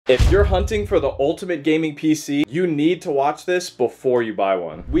If you're hunting for the ultimate gaming PC, you need to watch this before you buy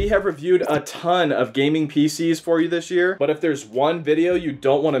one. We have reviewed a ton of gaming PCs for you this year, but if there's one video you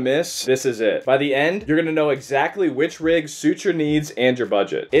don't want to miss, this is it. By the end, you're going to know exactly which rig suits your needs and your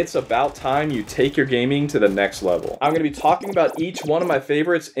budget. It's about time you take your gaming to the next level. I'm going to be talking about each one of my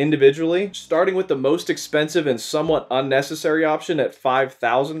favorites individually, starting with the most expensive and somewhat unnecessary option at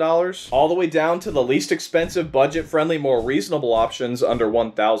 $5,000, all the way down to the least expensive, budget-friendly, more reasonable options under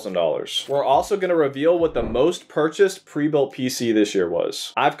 $1,000. We're also going to reveal what the most purchased pre-built PC this year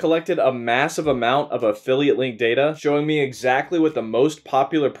was. I've collected a massive amount of affiliate link data showing me exactly what the most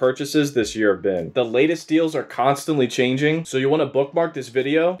popular purchases this year have been. The latest deals are constantly changing, so you want to bookmark this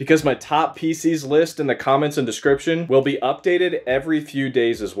video because my top PCs list in the comments and description will be updated every few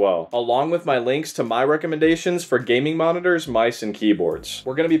days as well, along with my links to my recommendations for gaming monitors, mice, and keyboards.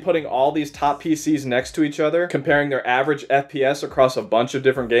 We're going to be putting all these top PCs next to each other, comparing their average FPS across a bunch of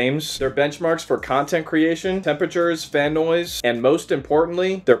different games, their benchmarks for content creation, temperatures, fan noise, and most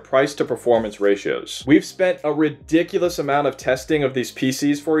importantly, their price to performance ratios. We've spent a ridiculous amount of testing of these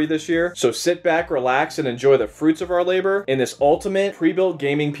PCs for you this year, so sit back, relax, and enjoy the fruits of our labor in this ultimate pre-built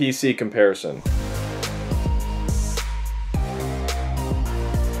gaming PC comparison.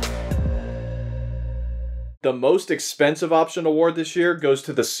 The most expensive option award this year goes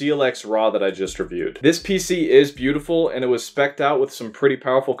to the CLX Raw that I just reviewed. This PC is beautiful and it was spec'd out with some pretty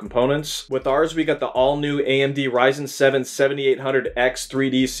powerful components. With ours, we got the all-new AMD Ryzen 7 7800X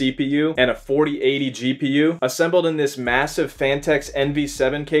 3D CPU and a 4080 GPU, assembled in this massive Fantex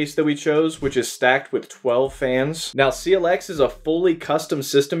NV7 case that we chose, which is stacked with 12 fans. Now, CLX is a fully custom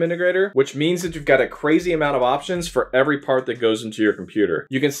system integrator, which means that you've got a crazy amount of options for every part that goes into your computer.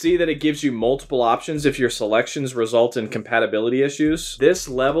 You can see that it gives you multiple options if your selections result in compatibility issues. This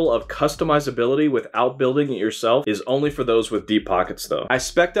level of customizability without building it yourself is only for those with deep pockets though. I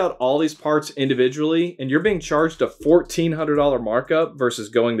spec'd out all these parts individually and you're being charged a $1,400 markup versus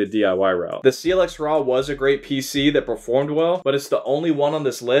going the DIY route. The CLX Raw was a great PC that performed well, but it's the only one on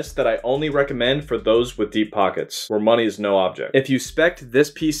this list that I only recommend for those with deep pockets, where money is no object. If you spec'd this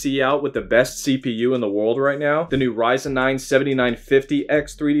PC out with the best CPU in the world right now, the new Ryzen 9 7950X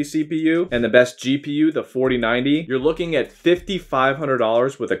 3D CPU, and the best GPU, the 4090, you're looking at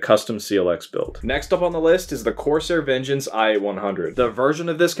 $5,500 with a custom CLX build. Next up on the list is the Corsair Vengeance i8-100. The version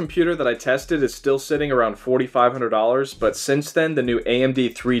of this computer that I tested is still sitting around $4,500, but since then the new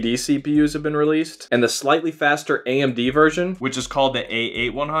AMD 3D CPUs have been released, and the slightly faster AMD version, which is called the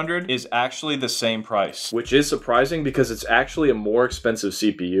A8100, is actually the same price, which is surprising because it's actually a more expensive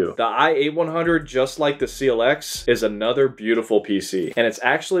CPU. The i8-100, just like the CLX, is another beautiful PC, and it's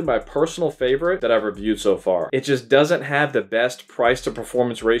actually my personal favorite that I've reviewed so far. It just doesn't have the best price to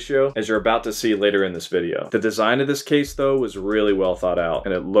performance ratio, as you're about to see later in this video. The design of this case though was really well thought out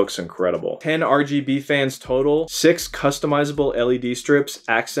and it looks incredible. 10 RGB fans total, 6 customizable LED strips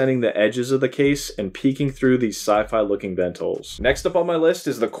accenting the edges of the case and peeking through these sci-fi looking vent holes. Next up on my list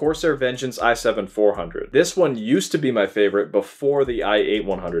is the Corsair Vengeance i7-400. This one used to be my favorite before the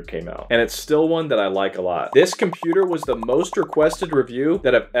i8-100 came out, and it's still one that I like a lot. This computer was the most requested review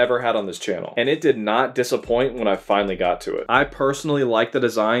that I've ever had on this channel, and it did not disappoint when I finally got to it. I personally like the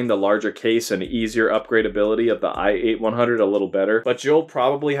design, the larger case, and easier upgradability of the i8-100 a little better, but you'll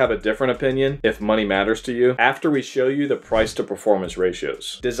probably have a different opinion if money matters to you after we show you the price to performance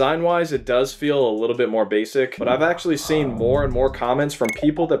ratios. Design-wise, it does feel a little bit more basic, but I've actually seen more and more comments from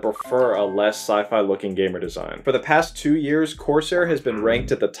people that prefer a less sci-fi looking gamer design. For the past 2 years, Corsair has been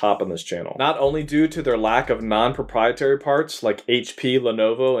ranked at the top on this channel, not only due to their lack of non-proprietary parts like HP,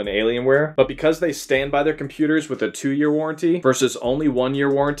 Lenovo, and Alienware, but because they stand by their computers with a 2-year warranty versus only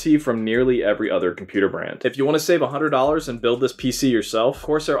 1-year warranty from nearly every other computer brand. If you want to save $100 and build this PC yourself,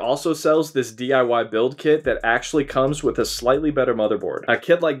 Corsair also sells this DIY build kit that actually comes with a slightly better motherboard. A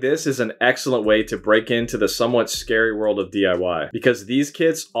kit like this is an excellent way to break into the somewhat scary world of DIY, because these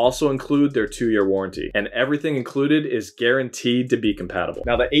kits also include their 2-year warranty, and everything included is guaranteed to be compatible.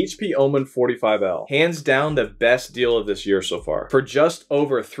 Now, the HP Omen 45L, hands down the best deal of this year so far. For just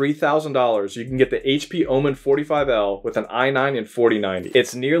over $3,000, you can get the HP Omen 45L with an i9 and 4090.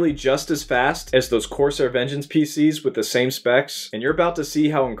 It's nearly just as fast as those Corsair Vengeance PCs with the same specs, and you're about to see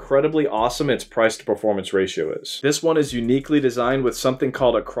how incredibly awesome its price to performance ratio is. This one is uniquely designed with something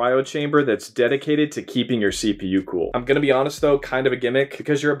called a cryo chamber that's dedicated to keeping your CPU cool. I'm gonna be honest though, kind of a gimmick,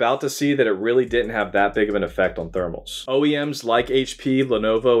 because you're about to see that it really didn't have that big of an effect on thermals. OEMs like HP,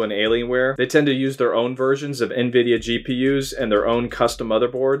 Lenovo, and Alienware, they tend to use their own versions of NVIDIA GPUs and their own custom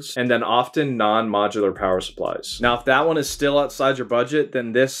motherboards, and then often non-mod modular power supplies. Now, if that one is still outside your budget,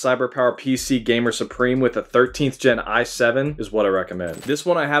 then this CyberPower PC Gamer Supreme with a 13th gen i7 is what I recommend. This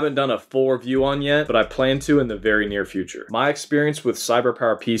one I haven't done a full review on yet, but I plan to in the very near future. My experience with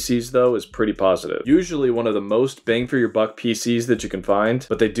CyberPower PCs though is pretty positive. Usually one of the most bang for your buck PCs that you can find,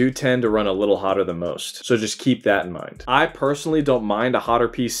 but they do tend to run a little hotter than most. So just keep that in mind. I personally don't mind a hotter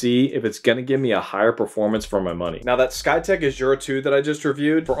PC if it's gonna give me a higher performance for my money. Now that Skytech Azure 2 that I just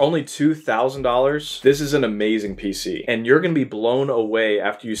reviewed, for only $2,000, this is an amazing PC. And you're gonna be blown away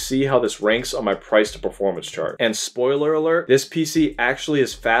after you see how this ranks on my price to performance chart. And spoiler alert, this PC actually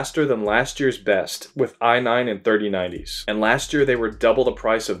is faster than last year's best with i9 and 3090s. And last year they were double the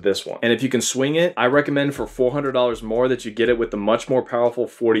price of this one. And if you can swing it, I recommend for $400 more that you get it with the much more powerful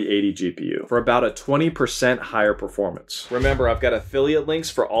 4080 GPU for about a 20% higher performance. Remember, I've got affiliate links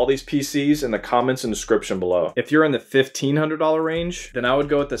for all these PCs in the comments and description below. If you're in the $1,500 range, then I would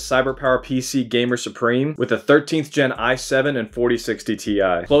go with the CyberPower PC Gamer Supreme with a 13th gen i7 and 4060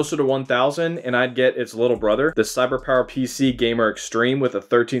 Ti. Closer to $1,000 and I'd get its little brother, the CyberPower PC Gamer Extreme with a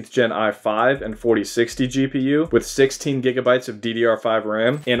 13th gen i5 and 4060 GPU with 16 gigabytes of DDR5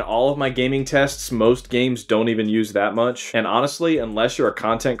 RAM. In all of my gaming tests, most games don't even use that much. And honestly, unless you're a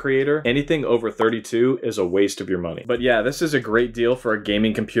content creator, anything over 32 is a waste of your money. But yeah, this is a great deal for a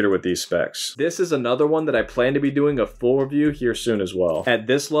gaming computer with these specs. This is another one that I plan to be doing a full review here soon as well. At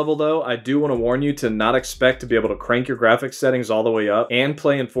this level though, I do want to warn you to not expect to be able to crank your graphics settings all the way up and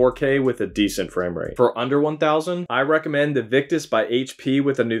play in 4K with a decent frame rate. For under $1,000, I recommend the Victus by HP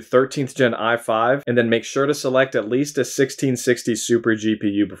with a new 13th gen i5, and then make sure to select at least a 1660 Super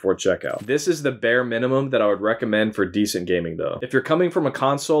GPU before checkout. This is the bare minimum that I would recommend for decent gaming though. If you're coming from a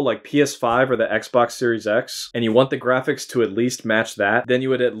console like PS5 or the Xbox Series X, and you want the graphics to at least match that, then you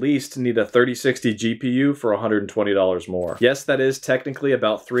would at least need a 3060 GPU for $120 more. Yes, that is technically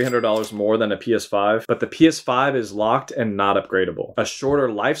about $300 more than a PS5, but the PS5 is locked and not upgradable. A shorter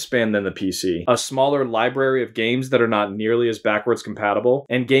lifespan than the PC, a smaller library of games that are not nearly as backwards compatible,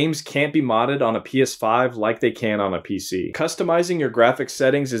 and games can't be modded on a PS5 like they can on a PC. Customizing your graphics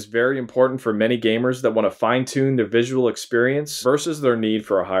settings is very important for many gamers that want to fine-tune their visual experience versus their need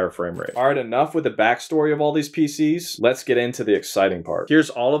for a higher frame rate. Alright, enough with the backstory of all these PCs. Let's get into the exciting part. Here's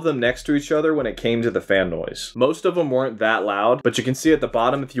all of them next to each other when it came to the fan noise. Most of them weren't that loud, but you can see at the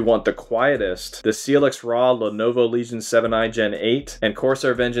bottom if you want the quietest, the CLX Raw Lenovo Legion 7i Gen 8 and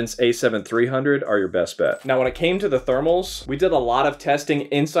Corsair Vengeance A7 300 are your best bet. Now when it came to the thermals, we did a lot of testing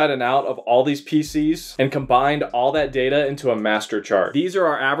inside and out of all these PCs and combined all that data into a master chart. These are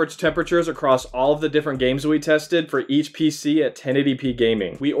our average temperatures across all of the different games we tested for each PC at 1080p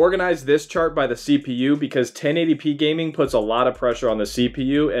gaming. We organized this chart by the CPU because 1080p gaming puts a lot of pressure on the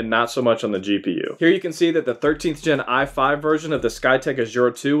CPU and not so much on the GPU. Here you can see that the 13th gen i5 version of the Skytech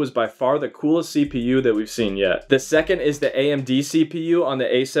Azure 2 was by far the coolest CPU that we've seen yet. The second is the AMD CPU on the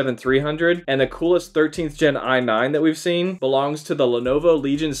A7 300, and the coolest 13th gen i9 that we've seen belongs to the Lenovo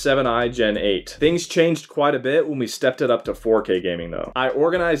Legion 7i Gen 8. Things changed quite a bit when we stepped it up to 4K gaming though. I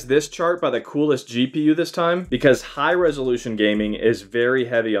organized this chart by the coolest GPU this time because high resolution gaming is very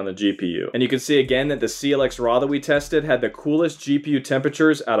heavy on the GPU. And you can see again that the CLX Raw that we tested had the coolest GPU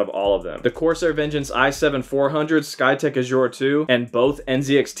temperatures out of all of them. The Corsair Vengeance i7 400, Skytech Azure 2, and both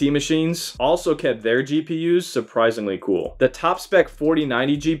NZXT machines also kept their GPUs surprisingly cool. The top spec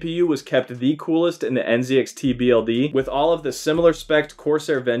 4090 GPU was kept the coolest in the NZXT BLD, with all of the similar spec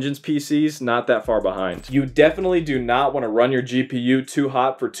Corsair Vengeance PCs not that far behind. You definitely do not want to run your GPU too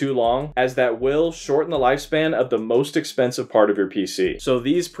hot for too long, as that will shorten the lifespan of the most expensive part of your PC. So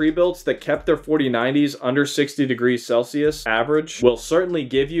these pre-builts that kept their 4090s under 60 degrees Celsius average will certainly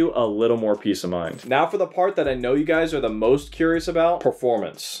give you a little more peace of mind. Now for the part that I know you guys are the most curious about,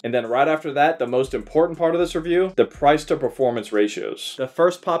 performance. And then right after that, the most important part of this review, the price to performance ratios. The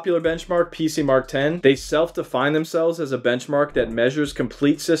first popular benchmark, PC Mark 10, they self-define themselves as a benchmark that measures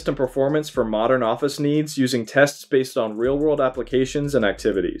complete system performance for modern office needs using tests based on real-world applications and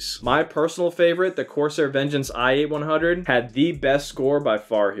activities. My personal favorite, the Corsair Vengeance i8-100, had the best score by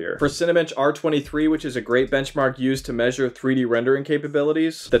far here. For Cinebench R23, which is a great benchmark used to measure 3D rendering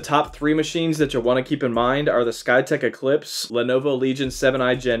capabilities, the top 3 machines that you'll want to keep in mind are the Skytech Eclipse, Lenovo Legion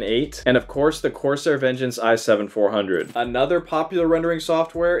 7i Gen 8, and of course the Corsair Vengeance i7 400. Another popular rendering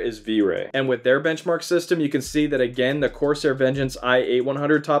software is V-Ray, and with their benchmark system you can see that again the Corsair Vengeance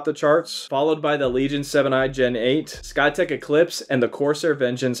i8-100 topped the charts, followed by the Legion 7i Gen 8, Skytech Eclipse, and the Corsair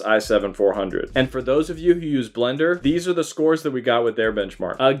Vengeance i7 400. And for those of you who use Blender, these are the scores that we got with their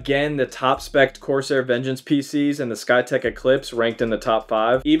benchmark. Again, the top spec Corsair Vengeance PCs and the Skytech Eclipse ranked in the top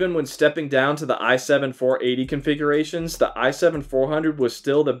 5. Even when stepping down to the i7 480 configurations, the i7 400 was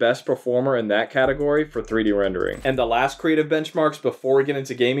still the best performer in that category for 3D rendering. And the last creative benchmarks before we get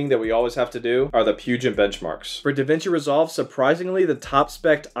into gaming that we always have to do are the Puget benchmarks. For DaVinci Resolve, surprisingly, the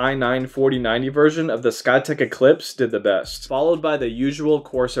top-spec i9 4090 version of the Skytech Eclipse did the best, followed by the usual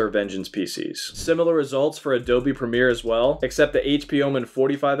Corsair Vengeance PCs. Similar results for Adobe Premiere as well, except the HP Omen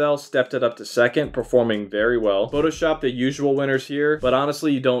 45L stepped it up to second, performing very well. Photoshop, the usual winners here, but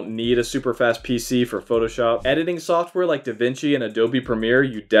honestly, you don't need a super fast PC for Photoshop. Editing software like DaVinci and Adobe Premiere,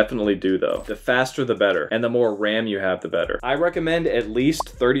 you definitely do though. The faster the better, and the more RAM you have, the better. I recommend at least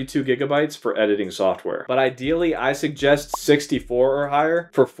 32 gigabytes for editing software, but ideally I suggest 64 or higher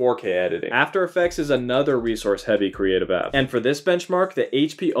for 4K editing. After Effects is another resource-heavy creative app, and for this benchmark, the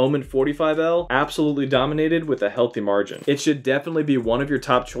HP Omen 45L absolutely dominated with a healthy margin. It should definitely be one of your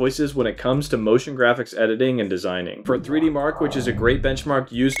top choices when it comes to motion graphics editing and designing. For 3D Mark, which is a great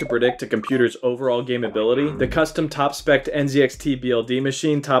benchmark used to predict a computer's overall gameability, the custom top-spec NZXT BLD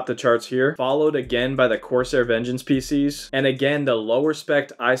machine topped the charts here, followed again by the Corsair Vengeance PCs, and again the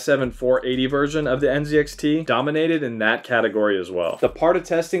lower-spec i7 480 version of the NZXT dominated in that category as well. The part of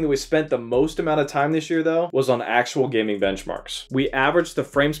testing that we spent the most amount of time this year though was on actual gaming benchmarks. We averaged the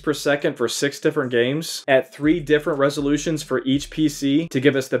frames per second for 6 different games at 3 different resolutions for each PC to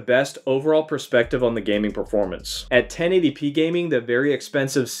give us the best overall perspective on the gaming performance. At 1080p gaming, the very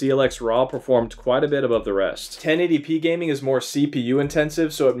expensive CLX RAW performed quite a bit above the rest. 1080p gaming is more CPU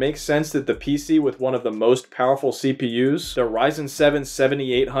intensive, so it makes sense that the PC with one of the most powerful CPUs, the Ryzen 7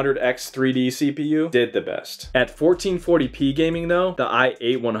 7800X 3D CPU, did the best. At 1440p gaming though, the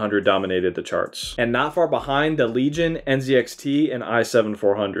i8-100 dominated the charts, and not far behind the Legion, NZXT, and i7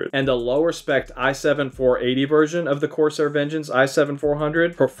 400. And the lower spec i7 480 version of the Corsair Vengeance i7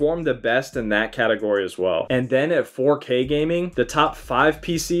 400 performed the best in that category as well. And then at 4K gaming, the top 5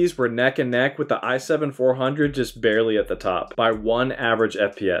 PCs were neck and neck with the i7 400 just barely at the top by 1 average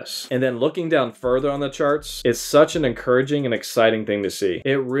FPS. And then looking down further on the charts, it's such an encouraging and exciting thing to see.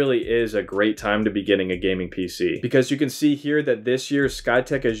 It really is a great time to be getting a gaming PC, because you can see here that this year's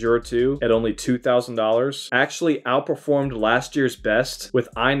Skytech Azure 2 at only $2,000 actually outperformed last year's best with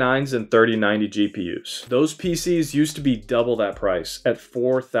i9s and 3090 GPUs. Those PCs used to be double that price at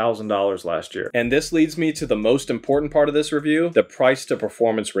 $4,000 last year. And this leads me to the most important part of this review, the price to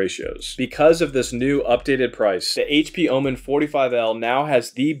performance ratios. Because of this new updated price, the HP Omen 45L now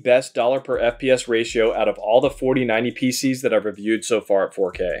has the best dollar per FPS ratio out of all the 4090 PCs that I've reviewed so far at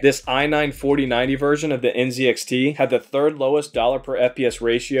 4K. This i9 4090 version of the NZXT had the 3rd lowest dollar per FPS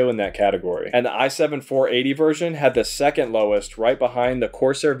ratio in that category, and the i7 480 version had the 2nd lowest, right behind the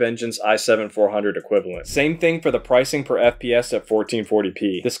Corsair Vengeance i7 400 equivalent. Same thing for the pricing per FPS at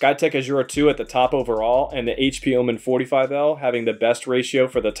 1440p. The Skytech Azure 2 at the top overall, and the HP Omen 45L having the best ratio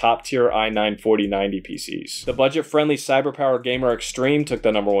for the top tier i9 4090 PCs. The budget-friendly CyberPower Gamer Extreme took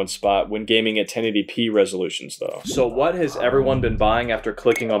the #1 spot when gaming at 1080p resolutions though. So what has everyone been buying after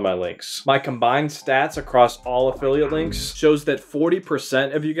clicking on my links? My combined stats across all affiliate links shows that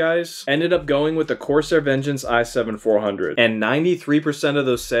 40% of you guys ended up going with the Corsair Vengeance i7 400, and 93% of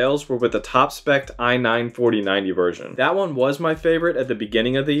those sales were with the top-spec i9 4090 version. That one was my favorite at the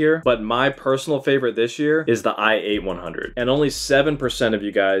beginning of the year, but my personal favorite this year is the i8-100, and only 7% of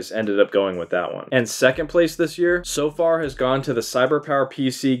you guys ended up going with that one. And second place this year so far has gone to the CyberPower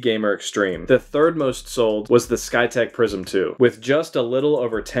PC Gamer Extreme. The 3rd most sold was the Skytech Prism 2, with just a little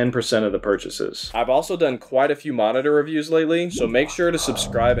over 10% of the purchases. I've also done quite a few monitor reviews lately, so make sure to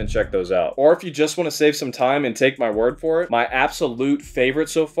subscribe and check those out. Or if you just want to save some time and take my word for it, my absolute favorite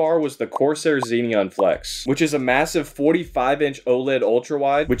so far was the Corsair Xeneon Flex, which is a massive 45-inch OLED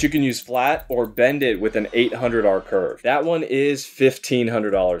ultra-wide, which you can use flat or bend it with an 800R curve. That one is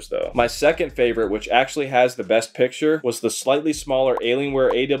 $1,500 though. My second favorite, which actually has the best picture, was the slightly smaller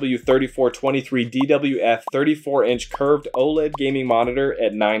Alienware AW3423 DWF 34-inch curved OLED gaming monitor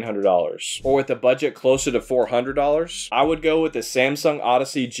at $900. Or with a budget closer to $400, I would go with the Samsung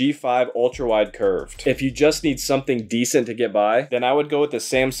Odyssey G5 ultra-wide curved. If you just need something decent to get by, then I would go with the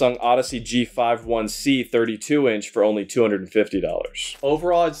Samsung Odyssey G5 1C 32-inch for only $250.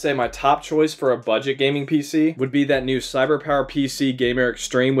 Overall, I'd say my top choice for a budget gaming PC would be that new CyberPower PC Gamer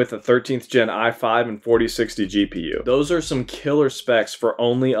Extreme with a 13th gen i5 and 4060 GPU. Those are some killer specs for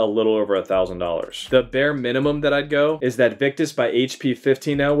only a little over $1,000. The bare minimum that I'd go is that Victus by HP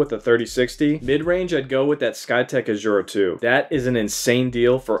 15L with a 3060. Mid-range, I'd go with that Skytech Azure 2. That is an insane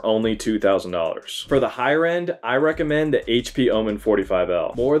deal for only $2,000. For the higher end, I recommend the HP Omen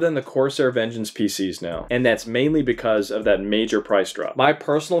 45L more than the Corsair Vengeance PCs now, and that's mainly because of that major price drop. My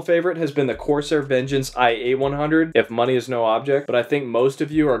personal favorite has been the Corsair Vengeance i8-100 if money is no object, but I think most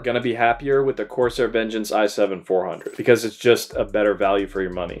of you are going to be happier with the Corsair Vengeance i7 400 because it's just a better value for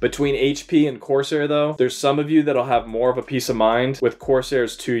your money. Between HP and Corsair though, there's some of you that'll have more of a peace of mind with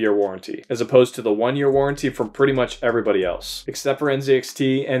Corsair's 2-year warranty, as opposed to the 1-year warranty from pretty much everybody else. Except for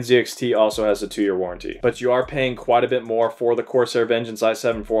NZXT, NZXT also has a 2-year warranty. But you are paying quite a bit more for the Corsair Vengeance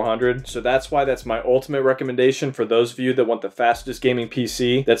i7-400, so that's why that's my ultimate recommendation for those of you that want the fastest gaming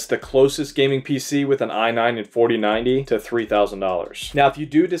PC, that's the closest gaming PC with an i9 and 4090 to $3,000. Now, if you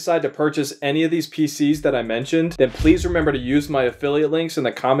do decide to purchase any of these PCs that I mentioned, then please remember to use my affiliate links in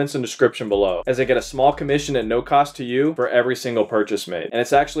the comments and description below, as I get a small commission at no cost to you for every single purchase made. And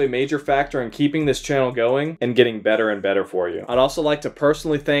it's actually a major factor in keeping this channel going and getting better and better for you. I'd also like to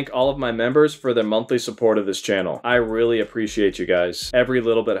personally thank all of my members for their monthly support of this channel. I really appreciate you guys. Every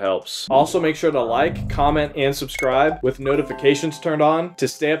little bit helps. Also, make sure to like, comment, and subscribe with notifications turned on to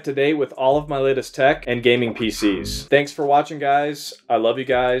stay up to date with all of my latest tech and gaming PCs. Thanks for watching, guys. I love you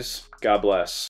guys. God bless.